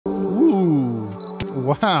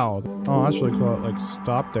Wow. Oh, that's really cool. It like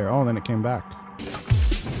stopped there. Oh, then it came back.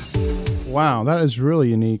 Wow, that is really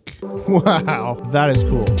unique. Wow, that is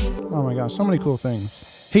cool. Oh my gosh, so many cool things.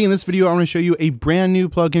 Hey, in this video, I want to show you a brand new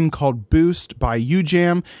plugin called Boost by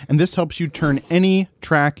Ujam, and this helps you turn any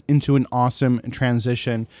track into an awesome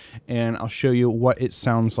transition, and I'll show you what it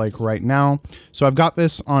sounds like right now. So I've got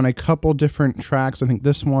this on a couple different tracks. I think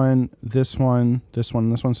this one, this one, this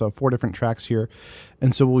one, this one, so 4 different tracks here.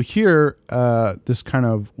 And so we'll hear this kind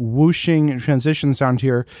of whooshing transition sound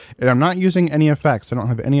here, and I'm not using any effects. I don't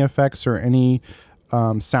have any effects or any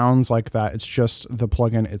sounds like that. It's just the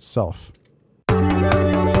plugin itself.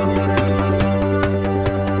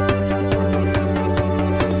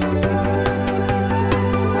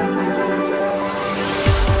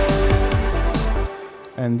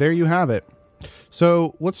 And there you have it.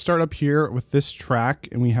 So let's start up here with this track,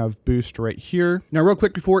 and we have Boost right here. Now, real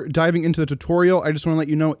quick before diving into the tutorial, I just want to let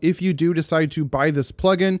you know, if you do decide to buy this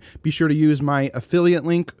plugin, be sure to use my affiliate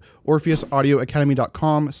link,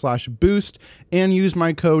 orpheusaudioacademy.com/boost, and use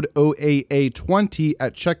my code OAA20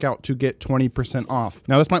 at checkout to get 20% off.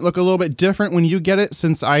 Now, this might look a little bit different when you get it,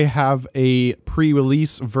 since I have a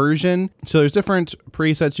pre-release version. So there's different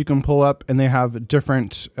presets you can pull up, and they have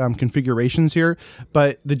different configurations here.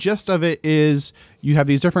 But the gist of it is you have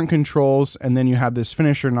these different controls, and then you have this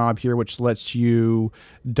finisher knob here, which lets you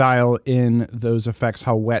dial in those effects,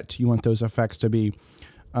 how wet you want those effects to be.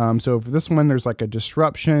 So for this one, there's like a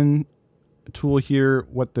disruption tool here,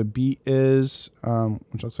 what the beat is,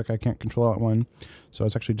 which looks like I can't control that one. So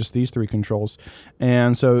it's actually just these 3 controls.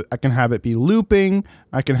 And so I can have it be looping.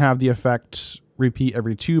 I can have the effect repeat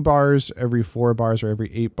every 2 bars, every 4 bars, or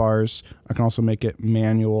every 8 bars. I can also make it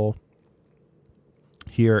manual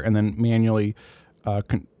here, and then manually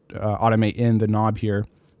automate in the knob here.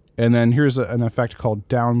 And then here's an effect called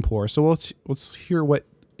downpour. So let's hear what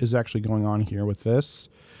is actually going on here with this.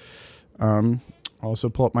 I'll also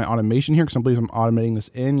pull up my automation here, because I believe I'm automating this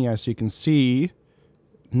in. Yeah, so you can see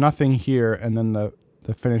nothing here, and then the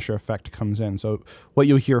finisher effect comes in. So what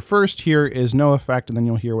you'll hear first here is no effect, and then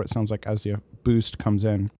you'll hear what it sounds like as the boost comes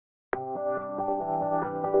in. All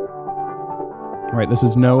right, this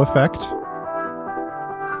is no effect.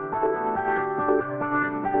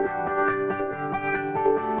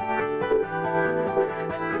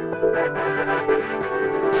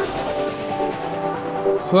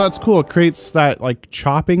 So that's cool. It creates that like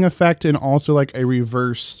chopping effect, and also like a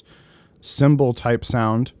reverse cymbal type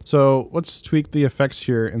sound. So let's tweak the effects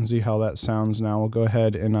here and see how that sounds now. We'll go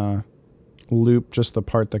ahead and loop just the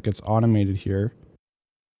part that gets automated here.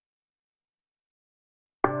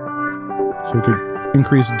 So we could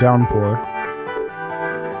increase downpour.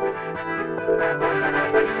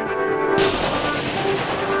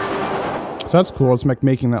 So that's cool. Let's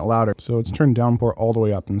making that louder. So let's turn downpour all the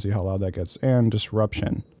way up and see how loud that gets. And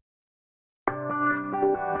disruption.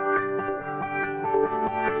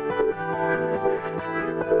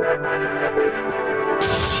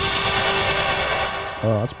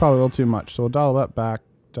 Oh, that's probably a little too much. So we'll dial that back,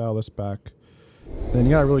 dial this back. Then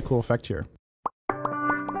you got a really cool effect here.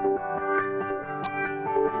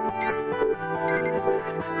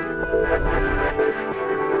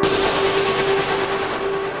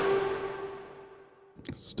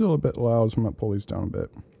 Still a bit loud, so I'm going to pull these down a bit.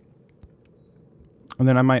 And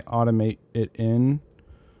then I might automate it in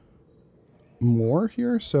more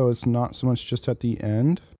here, so it's not so much just at the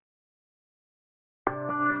end.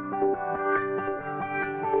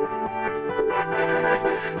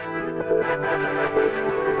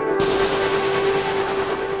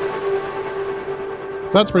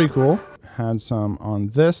 So that's pretty cool. Had some on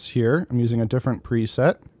this here. I'm using a different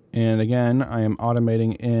preset. And again, I am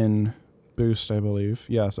automating in Boost, I believe.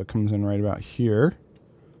 Yeah, so it comes in right about here.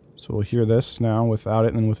 So we'll hear this now without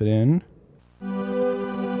it and then with it in.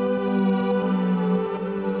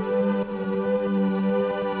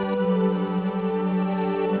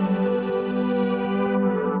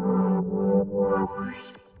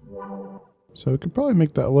 So we could probably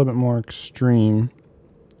make that a little bit more extreme.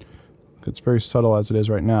 It's very subtle as it is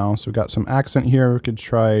right now. So we've got some accent here. We could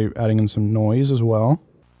try adding in some noise as well.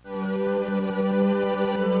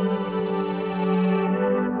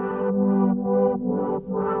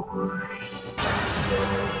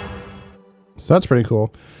 So that's pretty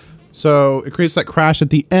cool. So it creates that crash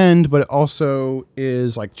at the end, but it also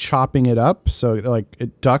is like chopping it up. So like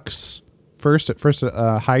it ducks first. At first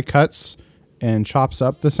high cuts and chops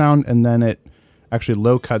up the sound, and then it actually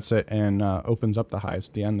low cuts it and opens up the highs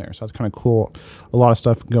at the end there. So that's kind of cool. A lot of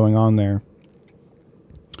stuff going on there.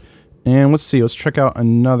 And let's see, let's check out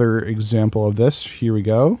another example of this. Here we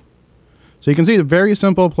go. So you can see a very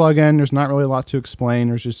simple plugin. There's not really a lot to explain.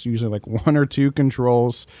 There's just usually like 1 or 2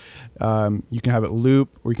 controls. You can have it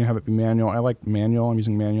loop or you can have it be manual. I like manual. I'm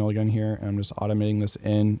using manual again here, and I'm just automating this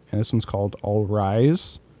in. And this one's called All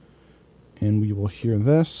Rise. And we will hear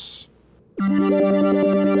this.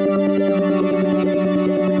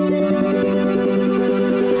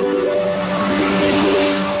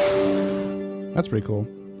 That's pretty cool.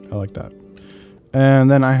 I like that.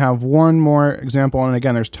 And then I have one more example, and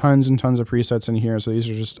again, there's tons and tons of presets in here, so these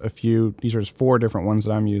are just a few, these are just 4 different ones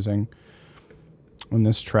that I'm using on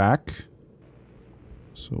this track.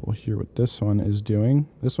 So we'll hear what this one is doing.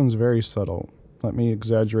 This one's very subtle. Let me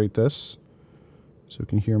exaggerate this so we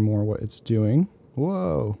can hear more what it's doing.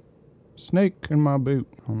 Whoa, snake in my boot.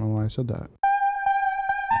 I don't know why I said that.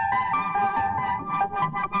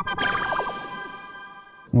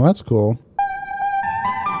 Well, that's cool.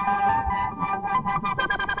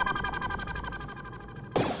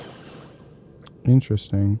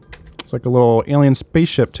 Interesting. It's like a little alien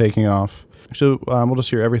spaceship taking off. Actually, we'll just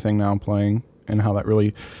hear everything now playing and how that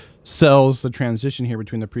really sells the transition here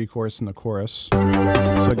between the pre-chorus and the chorus.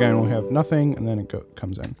 So again, we'll have nothing and then it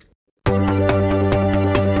comes in.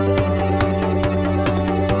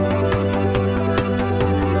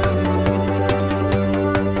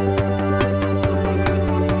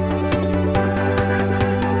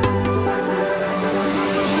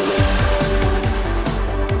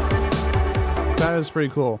 That is pretty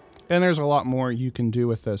cool. And there's a lot more you can do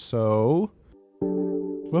with this. So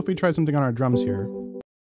what if we tried something on our drums here?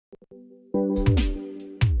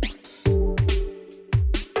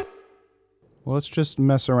 Well, let's just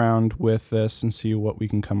mess around with this and see what we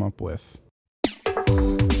can come up with.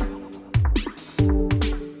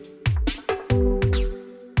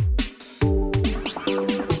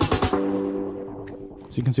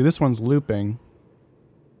 So you can see this one's looping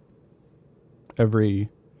every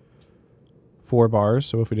 4 bars,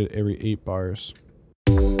 so if we did every 8 bars.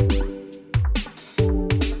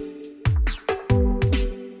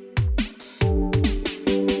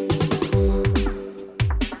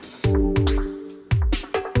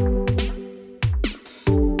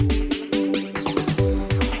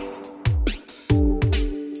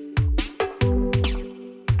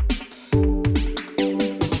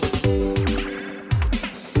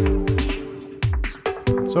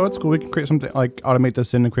 So it's cool. We can create something like automate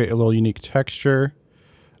this in and create a little unique texture.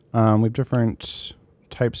 We have different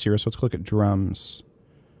types here. So let's look at drums.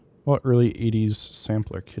 Well, early 80s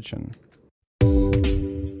sampler kitchen. So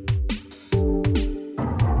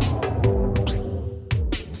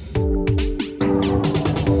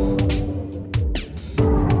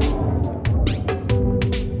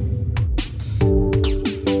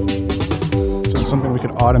it's something we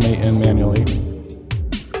could automate in manually.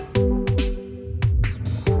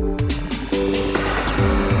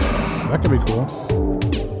 That could be cool.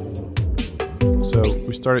 So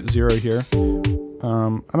we start at 0 here.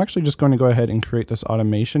 I'm actually just going to go ahead and create this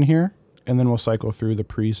automation here, and then we'll cycle through the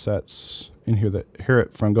presets and hear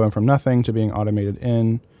it from going from nothing to being automated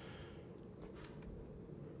in.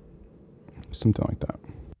 Something like that.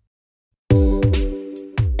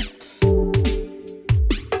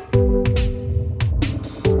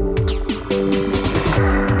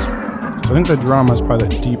 So I think the drum is probably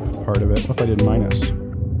the deep part of it. What if I did minus?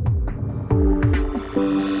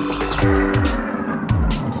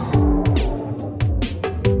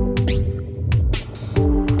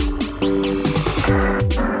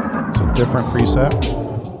 Different preset.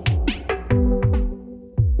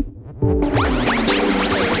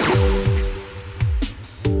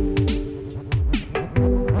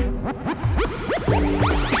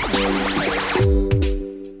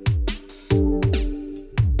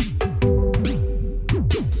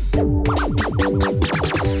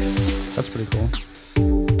 That's pretty cool.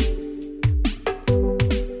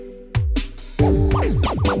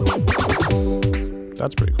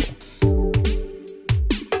 That's pretty cool.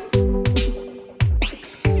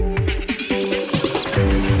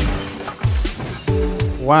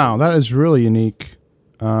 Wow, that is really unique.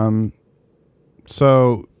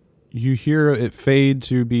 So you hear it fade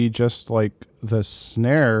to be just like the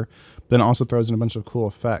snare, then also throws in a bunch of cool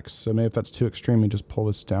effects. So maybe if that's too extreme, we just pull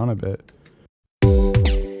this down a bit.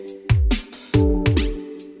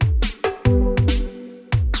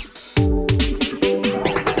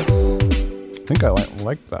 I think I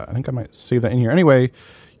like that. I think I might save that in here. Anyway,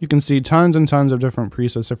 you can see tons and tons of different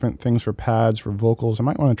presets, different things for pads, for vocals. I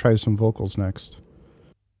might want to try some vocals next.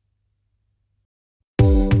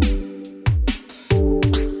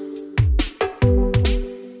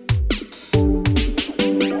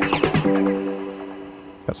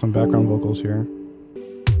 Got some background vocals here.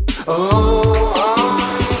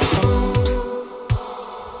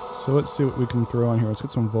 So let's see what we can throw on here. Let's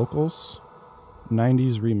get some vocals.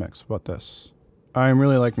 90s remix. What about this? I'm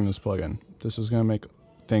really liking this plugin. This is going to make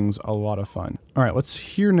things a lot of fun. All right, let's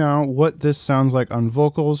hear now what this sounds like on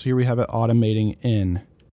vocals. Here we have it automating in.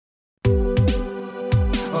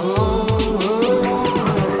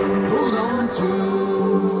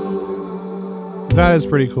 That is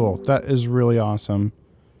pretty cool. That is really awesome.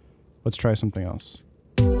 Let's try something else.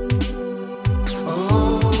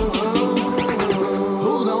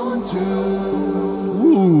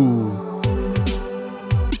 Ooh.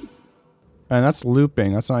 And that's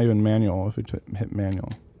looping. That's not even manual if we hit manual.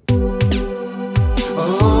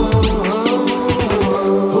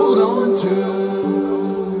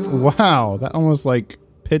 Wow, that almost like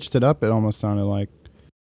pitched it up, it almost sounded like.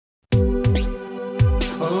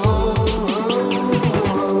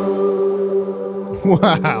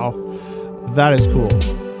 Wow, that is cool.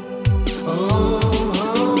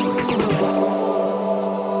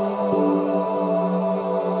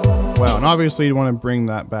 Wow, and obviously you want to bring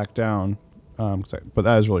that back down, but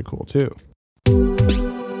that is really cool too.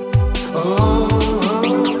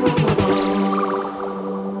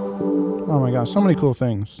 Oh my gosh, so many cool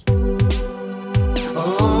things.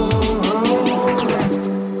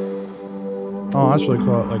 Oh, that's really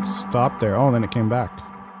cool. It like stopped there. Oh, and then it came back.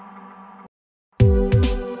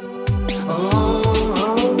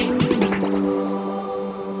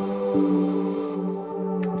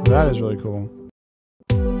 That is really cool.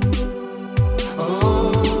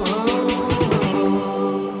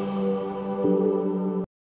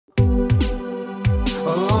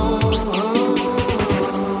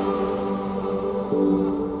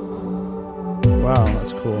 Wow,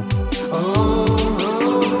 that's cool.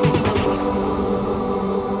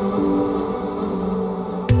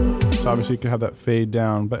 So obviously you could have that fade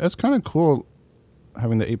down, but it's kind of cool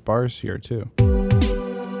having the 8 bars here too.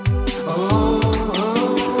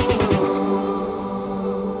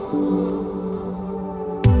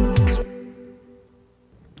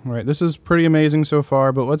 All right, this is pretty amazing so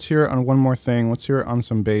far, but let's hear it on one more thing. Let's hear it on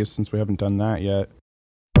some bass since we haven't done that yet.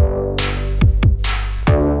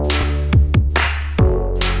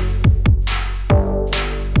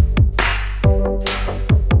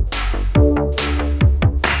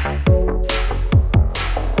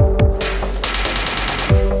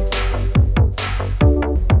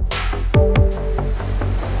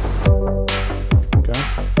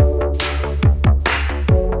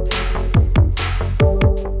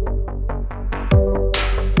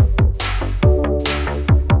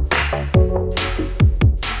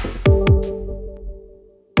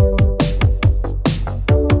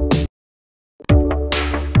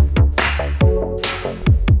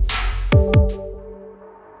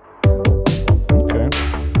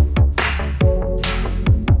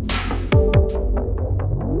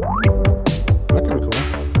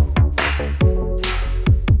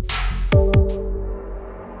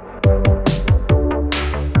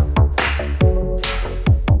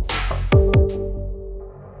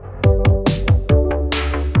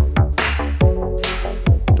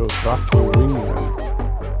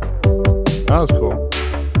 That was cool.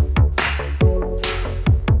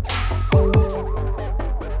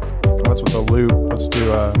 That's with the loop. Let's do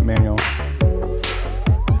manual.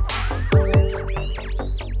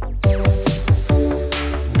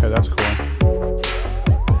 Okay, that's cool.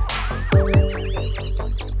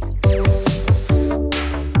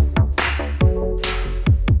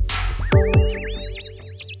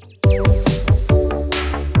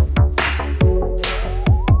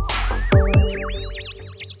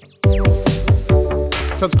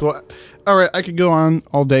 That's cool. All right, I could go on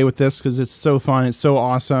all day with this because it's so fun. It's so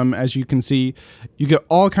awesome. As you can see, you get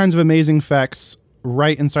all kinds of amazing effects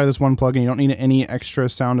right inside this one plugin. You don't need any extra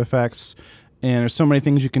sound effects. And there's so many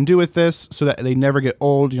things you can do with this so that they never get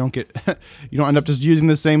old. You don't get, you don't end up just using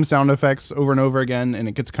the same sound effects over and over again and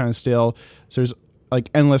it gets kind of stale. So there's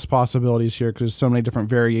like endless possibilities here because there's so many different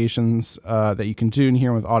variations that you can do in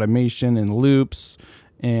here with automation and loops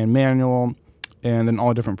and manual. And then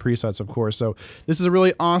all different presets, of course. So this is a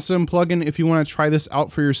really awesome plugin. If you want to try this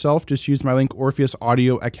out for yourself, just use my link,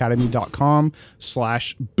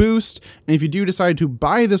 orpheusaudioacademy.com/boost. And if you do decide to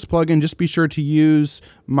buy this plugin, just be sure to use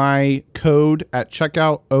my code at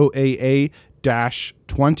checkout,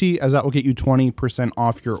 OAA-20, as that will get you 20%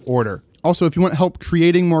 off your order. Also, if you want help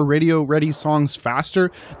creating more radio-ready songs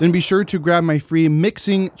faster, then be sure to grab my free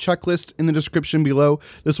mixing checklist in the description below.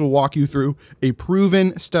 This will walk you through a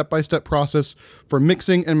proven step-by-step process for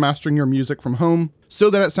mixing and mastering your music from home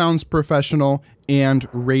so that it sounds professional and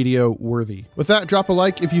radio-worthy. With that, drop a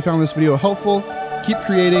like if you found this video helpful. Keep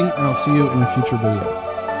creating, and I'll see you in a future video.